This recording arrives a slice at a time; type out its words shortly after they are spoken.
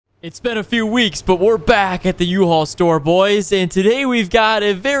It's been a few weeks, but we're back at the U-Haul store, boys, and today we've got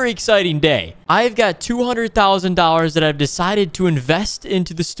a very exciting day. I've got $200,000 that I've decided to invest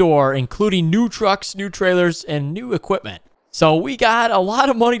into the store, including new trucks, new trailers, and new equipment. So we got a lot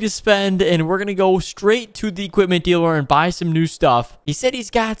of money to spend, and we're going to go straight to the equipment dealer and buy some new stuff. He said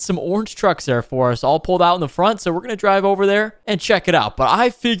he's got some orange trucks there for us, all pulled out in the front, so we're going to drive over there and check it out. But I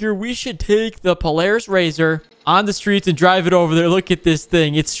figure we should take the Polaris RZR on the streets and drive it over there. Look at this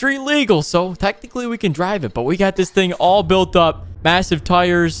thing. It's street legal, so technically we can drive it. But we got this thing all built up. Massive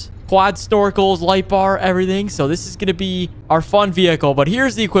tires, quad snorkels, light bar, everything. So this is going to be our fun vehicle. But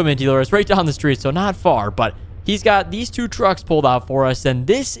here's the equipment dealer. It's right down the street, so not far. But he's got these two trucks pulled out for us, and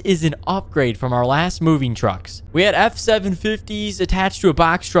this is an upgrade from our last moving trucks. We had F750s attached to a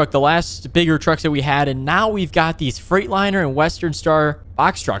box truck, the last bigger trucks that we had, and now we've got these Freightliner and Western Star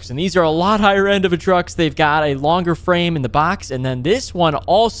box trucks, and these are a lot higher end of a trucks. They've got a longer frame in the box, and then this one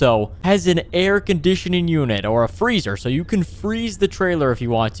also has an air conditioning unit or a freezer, so you can freeze the trailer if you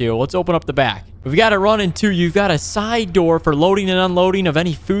want to. Let's open up the back. We've got it running too. You've got a side door for loading and unloading of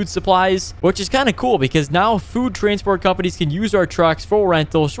any food supplies, which is kind of cool because now food transport companies can use our trucks for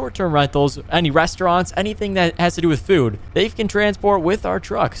rental, short-term rentals, any restaurants, anything that has to do with food. They can transport with our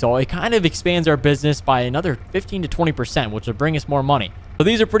truck. So it kind of expands our business by another 15 to 20%, which will bring us more money. So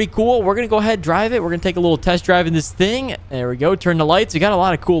these are pretty cool. We're going to go ahead and drive it. We're going to take a little test drive in this thing. There we go. Turn the lights. We got a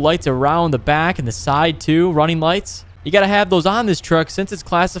lot of cool lights around the back and the side too. Running lights. You got to have those on this truck since it's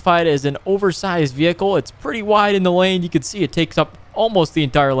classified as an oversized vehicle. It's pretty wide in the lane. You can see it takes up almost the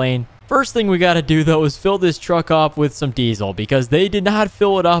entire lane. First thing we got to do, though, is fill this truck up with some diesel because they did not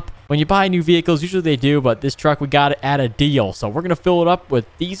fill it up. When you buy new vehicles, usually they do, but this truck, we got it at a deal. So we're going to fill it up with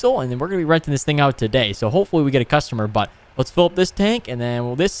diesel, and then we're going to be renting this thing out today. So hopefully we get a customer, but let's fill up this tank, and then,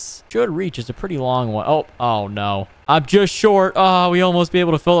 well, this should reach. It's a pretty long one. Oh, no. I'm just short. Oh, we almost be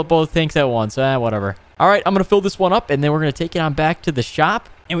able to fill up both tanks at once. Whatever. All right, I'm going to fill this one up, and then we're going to take it on back to the shop.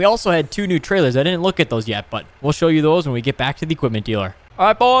 And we also had two new trailers. I didn't look at those yet, but we'll show you those when we get back to the equipment dealer. All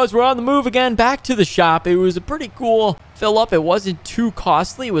right, boys, we're on the move again, back to the shop. It was a pretty cool fill up. It wasn't too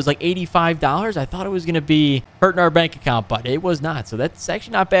costly. It was like $85. I thought it was going to be hurting our bank account, but it was not. So that's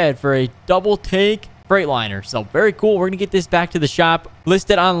actually not bad for a double tank Freightliner. So very cool. We're going to get this back to the shop.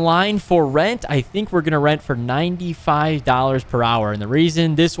 Listed online for rent. I think we're going to rent for $95 per hour. And the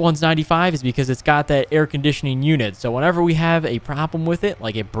reason this one's $95 is because it's got that air conditioning unit. So whenever we have a problem with it,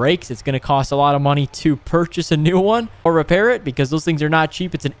 like it breaks, it's going to cost a lot of money to purchase a new one or repair it because those things are not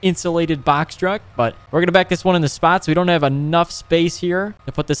cheap. It's an insulated box truck, but we're going to back this one in the spot. So we don't have enough space here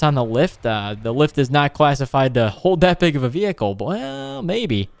to put this on the lift. The lift is not classified to hold that big of a vehicle, but well,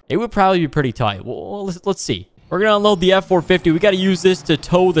 maybe. It would probably be pretty tight. Well, let's see. We're going to unload the F450. We got to use this to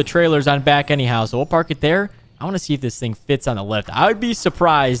tow the trailers on back anyhow. So we'll park it there. I want to see if this thing fits on the lift. I would be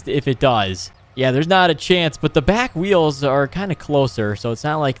surprised if it does. Yeah, there's not a chance, but the back wheels are kind of closer. So it's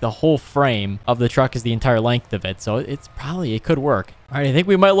not like the whole frame of the truck is the entire length of it. So it could work. All right, I think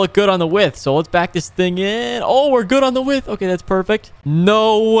we might look good on the width. So let's back this thing in. Oh, we're good on the width. Okay, that's perfect.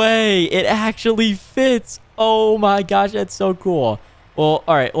 No way. It actually fits. Oh my gosh, that's so cool. Well,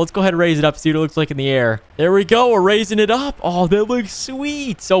 all right, let's go ahead and raise it up, see what it looks like in the air. There we go. We're raising it up. Oh, that looks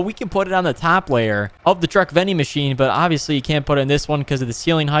sweet. So we can put it on the top layer of the truck vending machine, but obviously you can't put it in this one because of the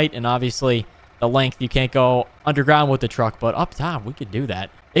ceiling height and obviously the length. You can't go underground with the truck, but up top, we could do that.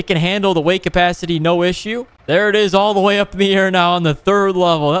 It can handle the weight capacity, no issue. There it is all the way up in the air now on the third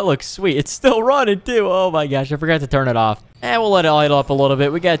level. That looks sweet. It's still running too. Oh my gosh, I forgot to turn it off. And we'll let it idle up a little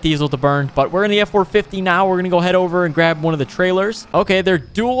bit. We got diesel to burn, but we're in the F450 now. We're going to go head over and grab one of the trailers. Okay, they're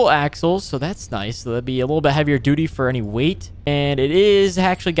dual axles, so that's nice. So that'd be a little bit heavier duty for any weight. And it is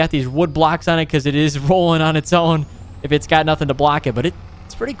actually got these wood blocks on it because it is rolling on its own if it's got nothing to block it. But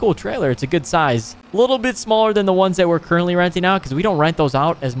it's a pretty cool trailer. It's a good size. A little bit smaller than the ones that we're currently renting out because we don't rent those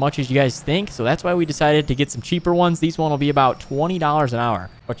out as much as you guys think. So that's why we decided to get some cheaper ones. These one will be about $20 an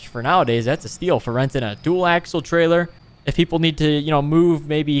hour, which for nowadays, that's a steal for renting a dual axle trailer. If people need to, you know, move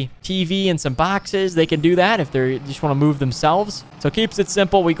maybe TV and some boxes, they can do that if they just want to move themselves. So it keeps it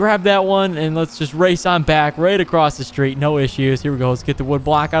simple. We grab that one and let's just race on back right across the street. No issues. Here we go. Let's get the wood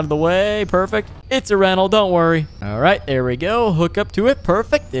block out of the way. Perfect. It's a rental. Don't worry. All right. There we go. Hook up to it.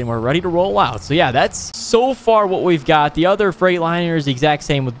 Perfect. And we're ready to roll out. So yeah, that's so far what we've got. The other Freightliner is the exact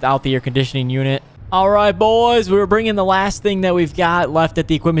same without the air conditioning unit. All right, boys, we're bringing the last thing that we've got left at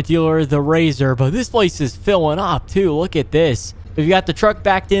the equipment dealer, the RZR, but this place is filling up too. Look at this. We've got the truck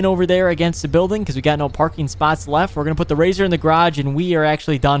backed in over there against the building because we got no parking spots left. We're going to put the RZR in the garage, and we are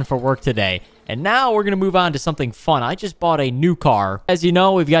actually done for work today. And now we're going to move on to something fun. I just bought a new car. As you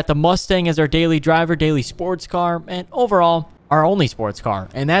know, we've got the Mustang as our daily driver, daily sports car, and overall, our only sports car.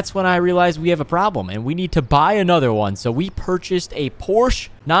 And that's when I realized we have a problem and we need to buy another one. So we purchased a Porsche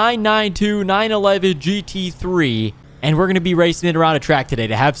 992 911 GT3. And we're going to be racing it around a track today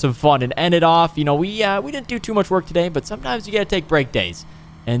to have some fun and end it off. You know, we didn't do too much work today, but sometimes you got to take break days.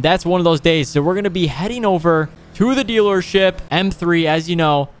 And that's one of those days. So we're going to be heading over to the dealership, M3, as you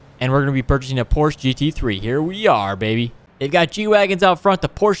know. And we're going to be purchasing a Porsche GT3. Here we are, baby. They've got G-Wagons out front. The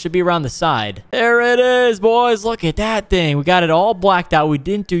Porsche should be around the side. There it is, boys. Look at that thing. We got it all blacked out. We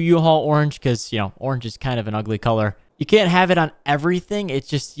didn't do U-Haul orange because, you know, orange is kind of an ugly color. You can't have it on everything. It's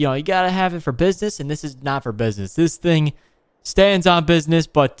just, you know, you got to have it for business, and this is not for business. This thing stands on business,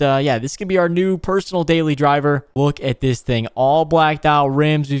 but yeah, this can be our new personal daily driver. Look at this thing. All blacked out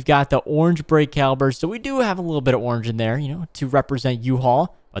rims. We've got the orange brake calipers, so we do have a little bit of orange in there, you know, to represent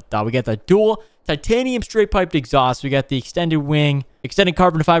U-Haul. But we got the dual titanium straight piped exhaust. We got the extended wing, extended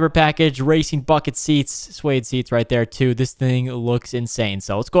carbon fiber package, racing bucket seats, suede seats right there too. This thing looks insane.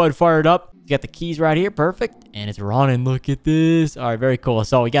 So let's go ahead and fire it up. You got the keys right here. Perfect. And it's running. Look at this. All right, very cool.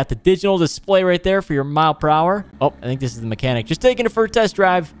 So we got the digital display right there for your mile per hour. Oh, I think this is the mechanic just taking it for a test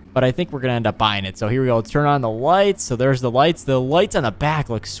drive, but I think we're going to end up buying it. So here we go. Let's turn on the lights. So there's the lights. The lights on the back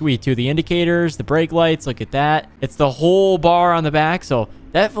look sweet too. The indicators, the brake lights. Look at that. It's the whole bar on the back. So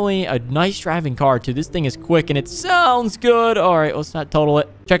definitely a nice driving car too. This thing is quick and it sounds good. All right, let's not total it.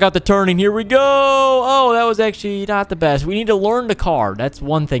 Check out the turning. Here we go. Oh, that was actually not the best. We need to learn the car. That's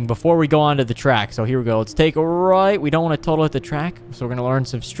one thing before we go onto the track. So here we go. Let's take a right. We don't want to total at the track. So we're going to learn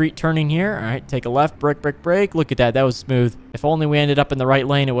some street turning here. All right, take a left, brake, brake, brake. Look at that. That was smooth. If only we ended up in the right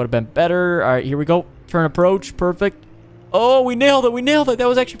lane, it would have been better. All right, here we go. Turn approach. Perfect. Oh, we nailed it. We nailed it. That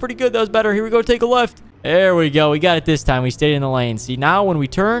was actually pretty good. That was better. Here we go. Take a left. There we go. We got it this time. We stayed in the lane. See, now when we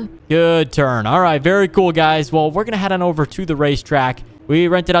turn, good turn. All right, very cool, guys. Well, we're going to head on over to the racetrack. We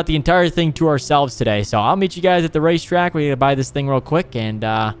rented out the entire thing to ourselves today. So I'll meet you guys at the racetrack. We need to buy this thing real quick, and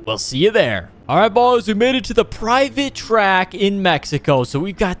we'll see you there. All right, boys, we made it to the private track in Mexico. So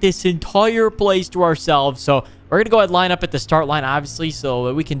we've got this entire place to ourselves. So we're going to go ahead and line up at the start line, obviously, so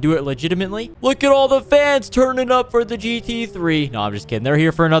that we can do it legitimately. Look at all the fans turning up for the GT3. No, I'm just kidding. They're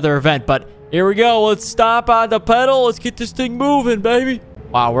here for another event, but here we go. Let's stop on the pedal. Let's get this thing moving, baby.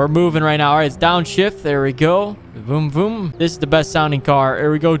 Wow, we're moving right now. All right, it's downshift. There we go. Boom, boom. This is the best sounding car.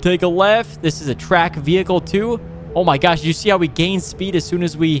 Here we go. Take a left. This is a track vehicle, too. Oh, my gosh. You see how we gained speed as soon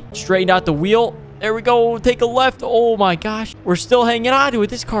as we straightened out the wheel? There we go. Take a left. Oh, my gosh. We're still hanging on to it.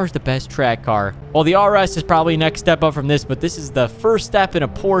 This car is the best track car. Well, the RS is probably next step up from this, but this is the first step in a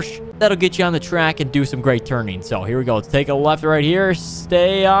Porsche that'll get you on the track and do some great turning. So here we go. Let's take a left right here.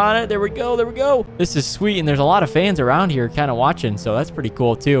 Stay on it. There we go. There we go. This is sweet, and there's a lot of fans around here kind of watching, so that's pretty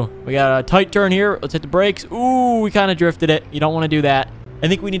cool, too. We got a tight turn here. Let's hit the brakes. Ooh, we kind of drifted it. You don't want to do that. I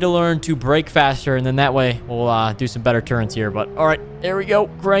think we need to learn to brake faster, and then that way we'll do some better turns here. But all right, there we go.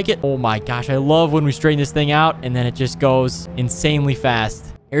 Crank it. Oh my gosh, I love when we straighten this thing out, and then it just goes insanely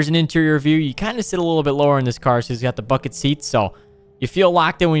fast. Here's an interior view. You kind of sit a little bit lower in this car, so it's got the bucket seats, so you feel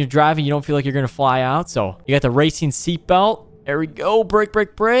locked in when you're driving. You don't feel like you're going to fly out. So you got the racing seat belt. There we go. Brake,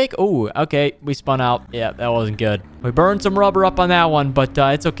 brake, brake. Oh, okay. We spun out. Yeah, that wasn't good. We burned some rubber up on that one, but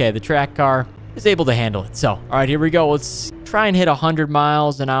it's okay. The track car is able to handle it. So, all right, here we go. Let's try and hit 100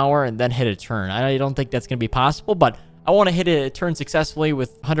 miles an hour and then hit a turn. I don't think that's going to be possible, but I want to hit a turn successfully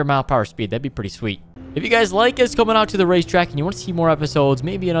with 100 mile per hour speed. That'd be pretty sweet. If you guys like us coming out to the racetrack and you want to see more episodes,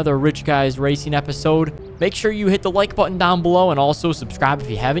 maybe another Rich Guys Racing episode, make sure you hit the like button down below and also subscribe if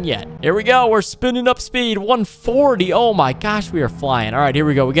you haven't yet. Here we go. We're spinning up speed. 140. Oh my gosh, we are flying. All right, here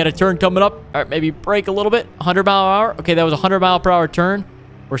we go. We got a turn coming up. All right, maybe brake a little bit. 100 mile an hour. Okay, that was a 100 mile per hour turn.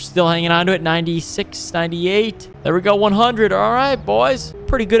 We're still hanging on to it. 96, 98. There we go. 100. All right, boys.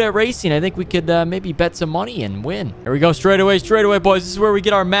 Pretty good at racing. I think we could maybe bet some money and win. There we go. Straight away, boys. This is where we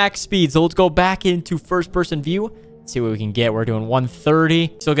get our max speed. So let's go back into first-person view. See what we can get. We're doing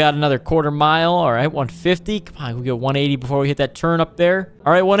 130. Still got another quarter mile. All right, 150. Come on, we get 180 before we hit that turn up there.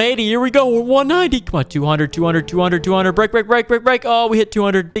 All right, 180. Here we go. We're 190. Come on, 200, 200, 200, 200. Brake, brake, brake, brake, brake. Oh, we hit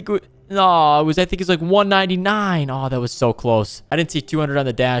 200. No, I think it's like 199. Oh, that was so close. I didn't see 200 on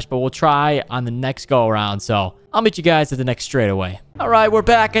the dash, but we'll try on the next go around. So I'll meet you guys at the next straightaway. All right, we're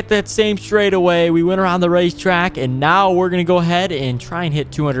back at that same straightaway. We went around the racetrack, and now we're going to go ahead and try and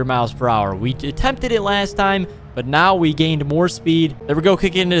hit 200 miles per hour. We attempted it last time, but now we gained more speed. There we go,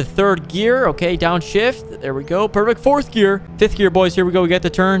 kicking into the third gear. Okay, downshift. There we go. Perfect. Fourth gear. Fifth gear, boys. Here we go. We got the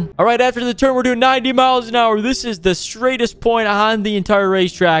turn. All right, after the turn, we're doing 90 miles an hour. This is the straightest point on the entire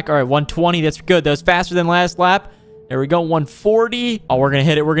racetrack. All right, 120. That's good. That was faster than last lap. There we go. 140. Oh, we're going to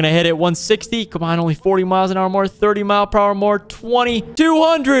hit it. We're going to hit it. 160. Come on. Only 40 miles an hour more. 30 mile per hour more. 20.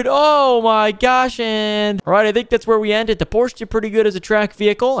 200. Oh, my gosh. And all right, I think that's where we ended. The Porsche did pretty good as a track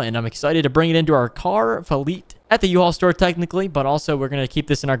vehicle, and I'm excited to bring it into our car fleet at the U-Haul store technically, but also we're going to keep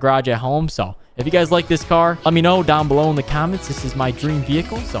this in our garage at home. So if you guys like this car, let me know down below in the comments. This is my dream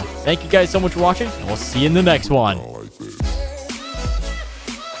vehicle. So thank you guys so much for watching, and we'll see you in the next one.